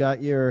 say you got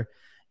your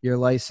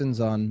license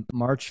on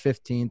March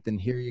 15th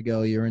and here you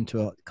go, you're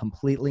into a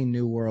completely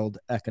new world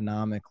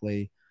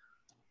economically,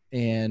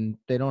 and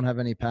they don't have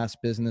any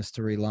past business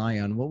to rely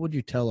on, what would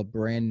you tell a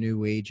brand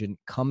new agent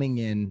coming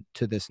in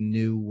to this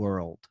new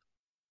world?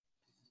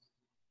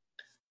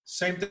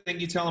 Same thing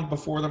you tell them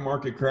before the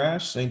market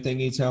crash. Same thing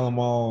you tell them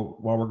while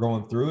we're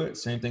going through it.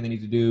 Same thing they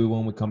need to do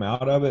when we come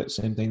out of it.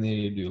 Same thing they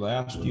need to do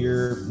last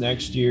year,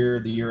 next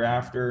year, the year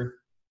after.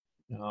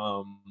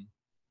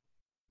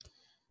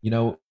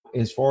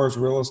 As far as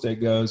real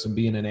estate goes and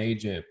being an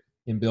agent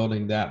and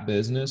building that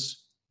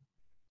business,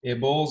 it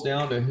boils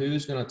down to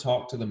who's going to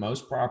talk to the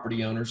most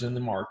property owners in the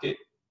market,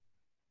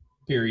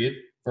 period,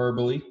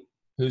 verbally,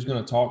 who's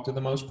going to talk to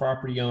the most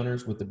property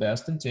owners with the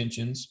best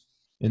intentions,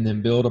 and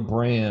then build a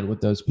brand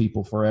with those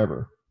people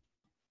forever.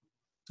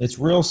 It's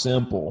real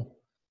simple.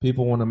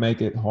 People want to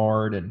make it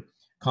hard and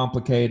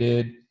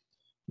complicated.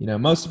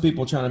 Most of the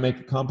people trying to make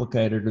it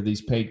complicated are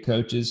these paid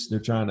coaches. They're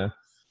trying to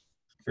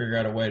figure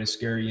out a way to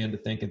scare you into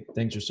thinking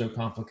things are so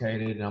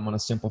complicated and I'm going to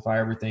simplify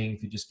everything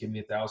if you just give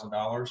me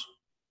 $1,000.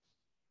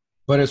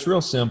 But it's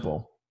real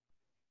simple.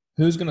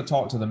 Who's going to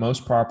talk to the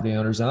most property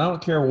owners? And I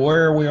don't care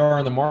where we are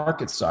in the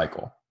market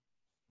cycle.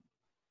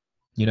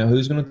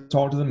 Who's going to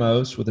talk to the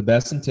most with the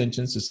best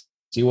intentions to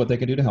see what they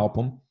can do to help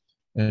them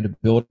and to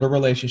build a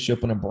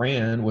relationship and a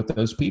brand with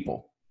those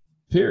people,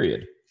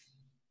 period.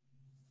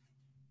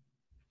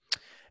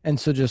 And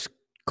so just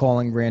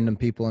calling random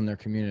people in their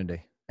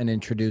community and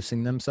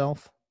introducing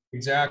themselves?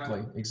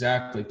 Exactly.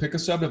 Pick a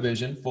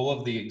subdivision full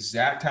of the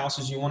exact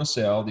houses you want to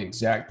sell, the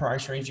exact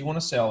price range you want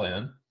to sell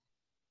in.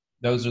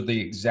 Those are the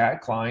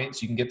exact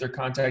clients. You can get their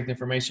contact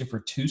information for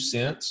 2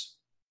 cents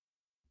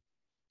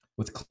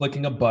with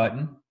clicking a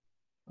button.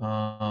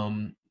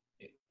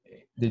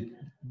 Did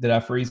I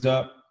freeze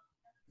up?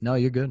 No,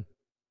 you're good.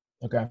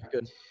 Okay.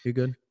 You're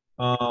good.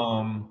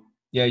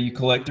 Yeah, you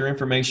collect their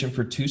information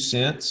for 2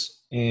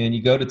 cents and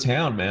you go to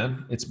town,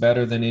 man. It's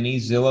better than any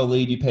Zillow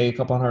lead you pay a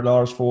couple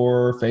 $100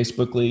 for,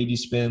 Facebook lead you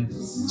spend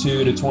 $2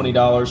 to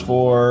 $20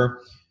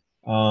 for.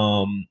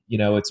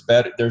 It's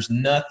better. There's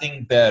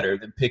nothing better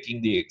than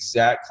picking the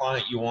exact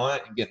client you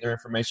want and getting their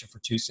information for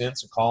 2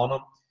 cents and calling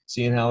them,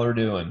 seeing how they're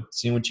doing,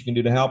 seeing what you can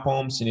do to help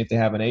them, seeing if they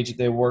have an agent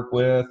they work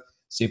with,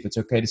 see if it's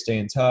okay to stay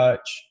in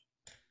touch,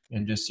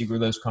 and just see where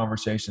those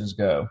conversations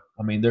go.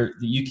 I mean,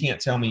 you can't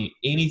tell me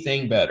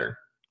anything better.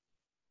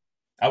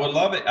 I would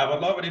love it. I would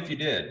love it if you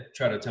did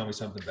try to tell me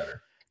something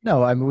better.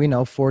 No, I mean, we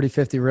know 40,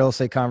 50 real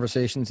estate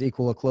conversations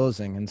equal a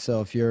closing. And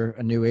so if you're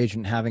a new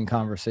agent having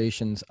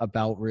conversations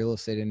about real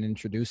estate and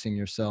introducing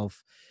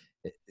yourself,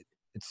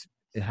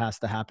 it has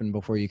to happen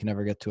before you can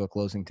ever get to a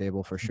closing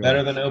table for sure.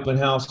 Better than open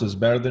houses,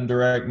 better than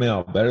direct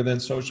mail, better than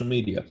social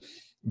media,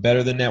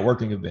 better than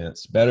networking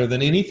events, better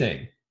than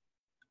anything.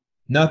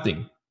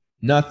 Nothing.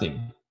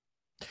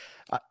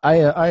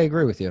 I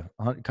agree with you.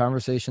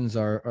 Conversations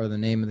are the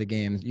name of the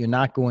game. You're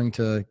not going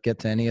to get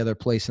to any other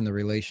place in the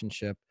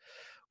relationship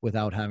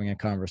without having a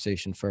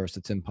conversation first.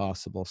 It's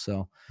impossible.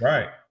 So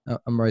right.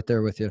 I'm right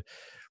there with you.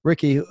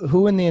 Ricky,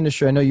 who in the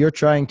industry, I know you're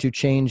trying to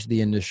change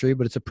the industry,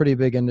 but it's a pretty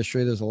big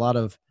industry. There's a lot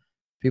of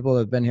people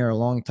that have been here a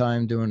long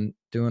time doing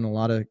a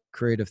lot of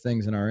creative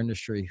things in our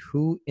industry.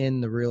 Who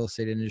in the real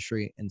estate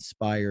industry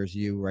inspires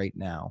you right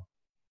now?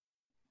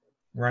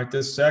 Right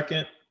this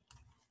second?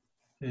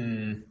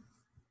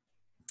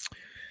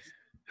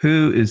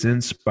 Who is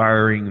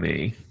inspiring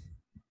me?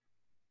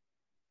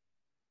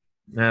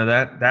 Now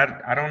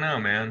that I don't know,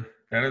 man.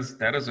 That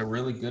is a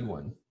really good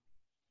one.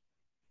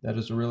 That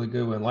is a really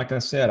good one. Like I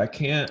said, I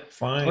can't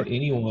find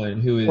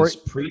anyone who is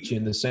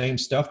preaching the same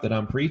stuff that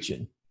I'm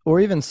preaching. Or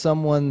even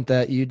someone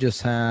that you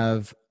just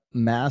have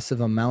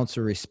massive amounts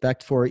of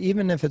respect for,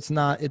 even if it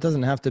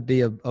doesn't have to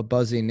be a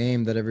buzzy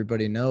name that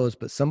everybody knows,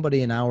 but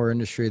somebody in our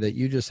industry that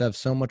you just have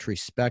so much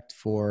respect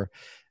for,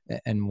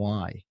 and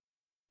why?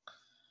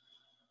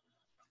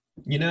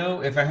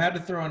 If I had to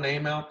throw a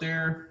name out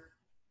there,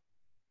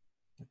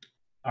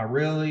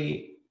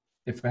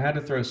 if I had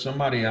to throw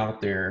somebody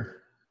out there,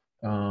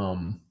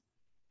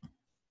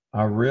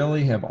 I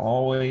really have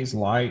always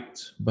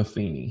liked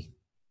Buffini.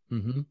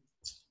 Mm-hmm.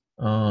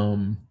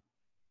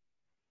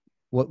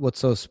 What's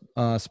so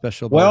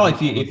special about well,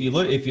 if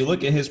you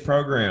look at his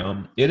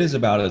program, it is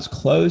about as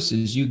close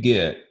as you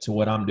get to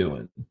what I'm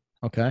doing.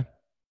 Okay.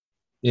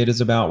 It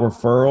is about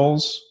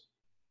referrals.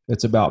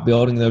 It's about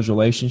building those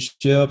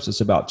relationships.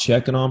 It's about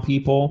checking on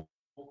people.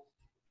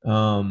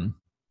 Being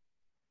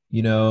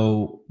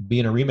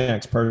a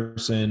RE/MAX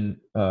person,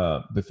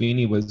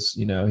 Buffini was,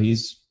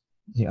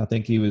 I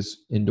think he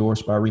was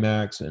endorsed by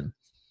RE/MAX and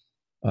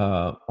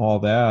all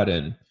that.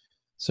 And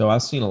so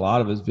I've seen a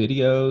lot of his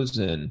videos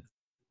and,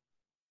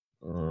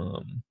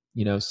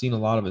 seen a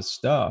lot of his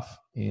stuff.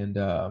 And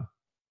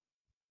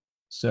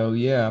so,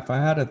 yeah, if I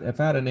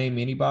had to name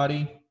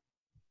anybody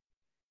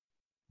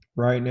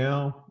right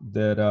now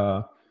that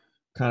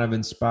kind of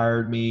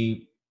inspired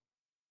me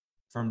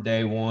from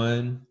day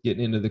one,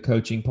 getting into the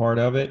coaching part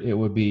of it, it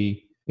would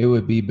be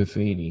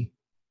Buffini.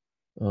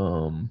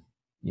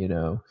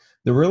 The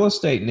real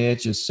estate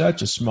niche is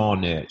such a small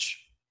niche.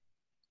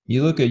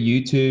 You look at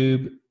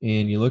YouTube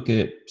and you look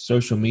at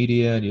social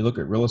media and you look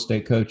at real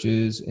estate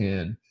coaches,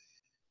 and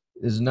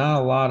there's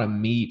not a lot of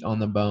meat on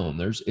the bone.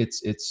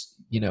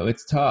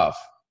 It's tough.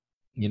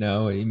 I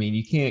mean,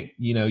 you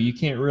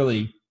can't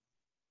really.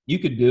 You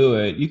could do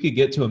it. You could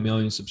get to 1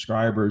 million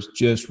subscribers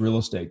just real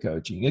estate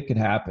coaching. It could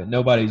happen.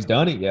 Nobody's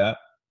done it yet.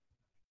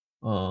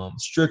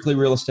 Strictly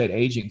real estate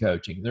agent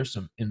coaching. There's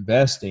some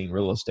investing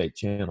real estate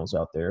channels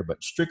out there,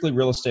 but strictly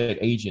real estate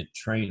agent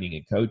training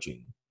and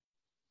coaching.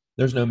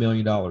 there's no $1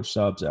 million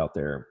subs out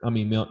there. I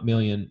mean,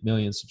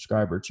 million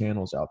subscriber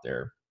channels out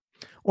there.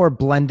 Or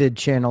blended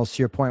channels,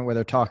 to your point, where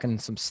they're talking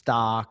some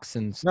stocks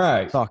and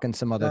Right. talking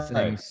some other Right.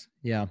 things.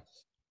 Yeah.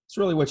 It's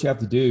really what you have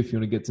to do if you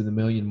want to get to the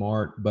million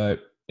mark. But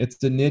it's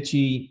the niche,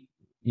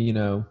 you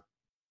know,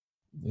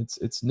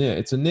 it's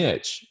a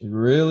niche,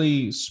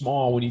 really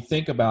small when you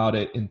think about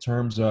it in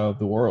terms of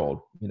the world,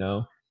 you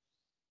know.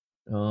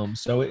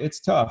 So it's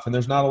tough, and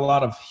there's not a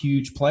lot of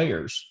huge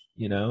players,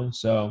 you know.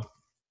 So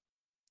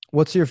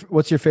What's your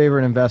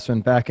favorite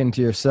investment? Back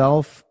into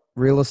yourself,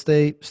 real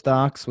estate,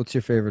 stocks? What's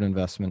your favorite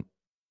investment?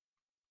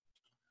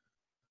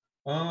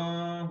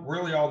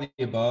 really all the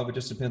above. It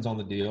just depends on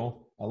the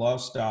deal. I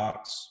love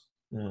stocks.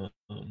 You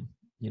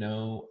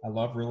know, I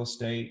love real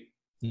estate.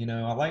 You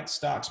know, I like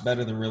stocks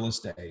better than real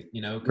estate.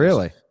 You know, because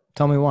Really?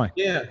 Tell me why.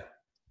 yeah,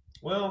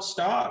 well,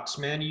 stocks,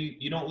 man,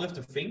 you don't lift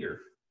a finger.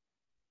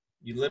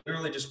 You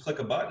literally just click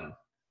a button.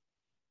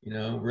 You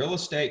know, real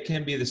estate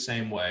can be the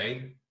same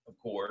way. Of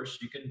course,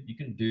 you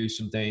can do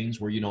some things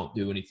where you don't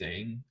do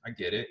anything. I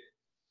get it.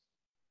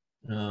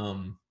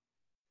 Um,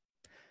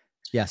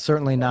 Yeah,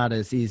 certainly not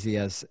as easy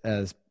as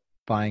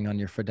buying on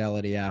your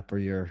Fidelity app or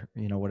your,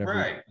 whatever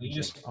you're right. You using.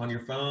 just on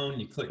your phone,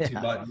 you click two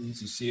Yeah.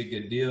 buttons, you see a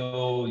good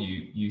deal,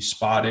 you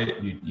spot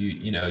it,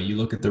 you know, you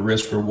look at the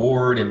risk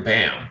reward, and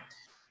bam,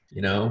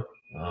 you know.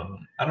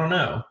 I don't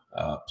know.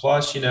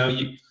 Plus, you know,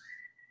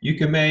 you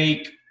can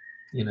make,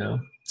 you know,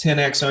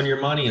 10x on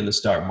your money in the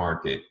stock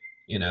market.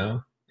 You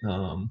know,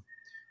 um,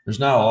 there's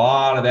not a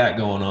lot of that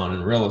going on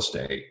in real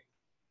estate.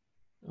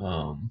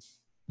 Um,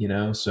 you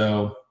know,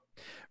 so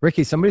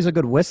Ricky, somebody's a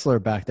good whistler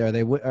back there.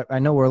 I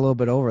know we're a little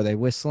bit over. They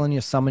whistling you,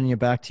 summoning you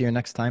back to your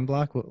next time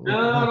block. no,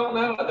 I don't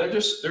know. They're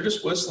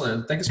just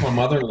whistling. I think it's my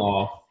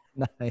mother-in-law.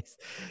 Nice.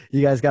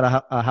 You guys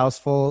got a house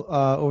full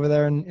over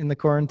there in the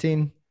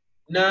quarantine?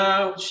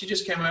 No, she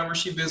just came over.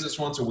 She visits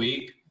once a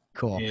week,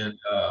 Cool. and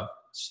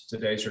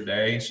today's her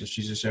day, so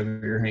she's just over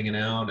here hanging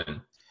out. And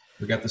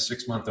we got the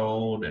 6 month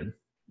old, and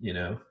you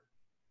know,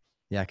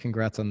 Yeah,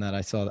 congrats on that.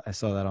 I saw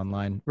that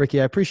online.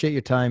 Ricky, I appreciate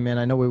your time, man.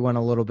 I know we went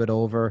a little bit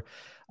over.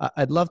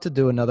 I'd love to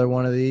do another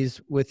one of these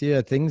with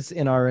you. Things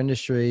in our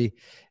industry,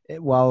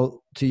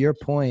 while to your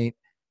point,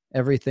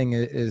 everything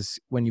is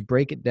when you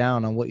break it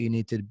down on what you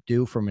need to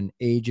do from an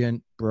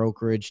agent,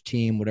 brokerage,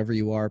 team, whatever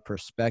you are,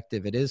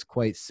 perspective, it is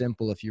quite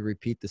simple if you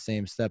repeat the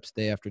same steps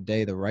day after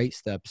day, the right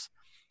steps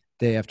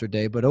day after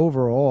day. But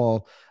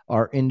overall,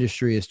 our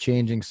industry is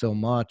changing so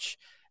much,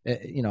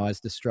 as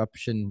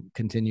disruption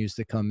continues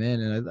to come in.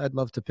 And I'd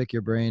love to pick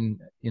your brain,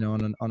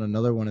 on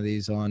another one of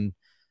these on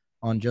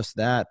just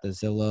that, the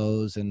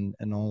Zillows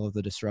and all of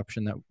the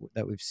disruption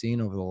that we've seen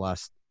over the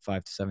last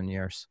 5 to 7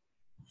 years.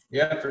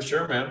 yeah, for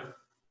sure, man.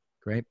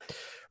 Great.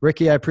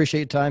 Ricky, I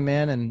appreciate your time,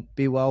 man, and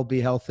be well, be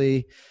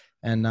healthy.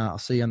 And I'll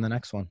see you on the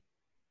next one.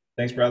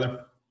 Thanks,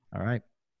 brother. All right.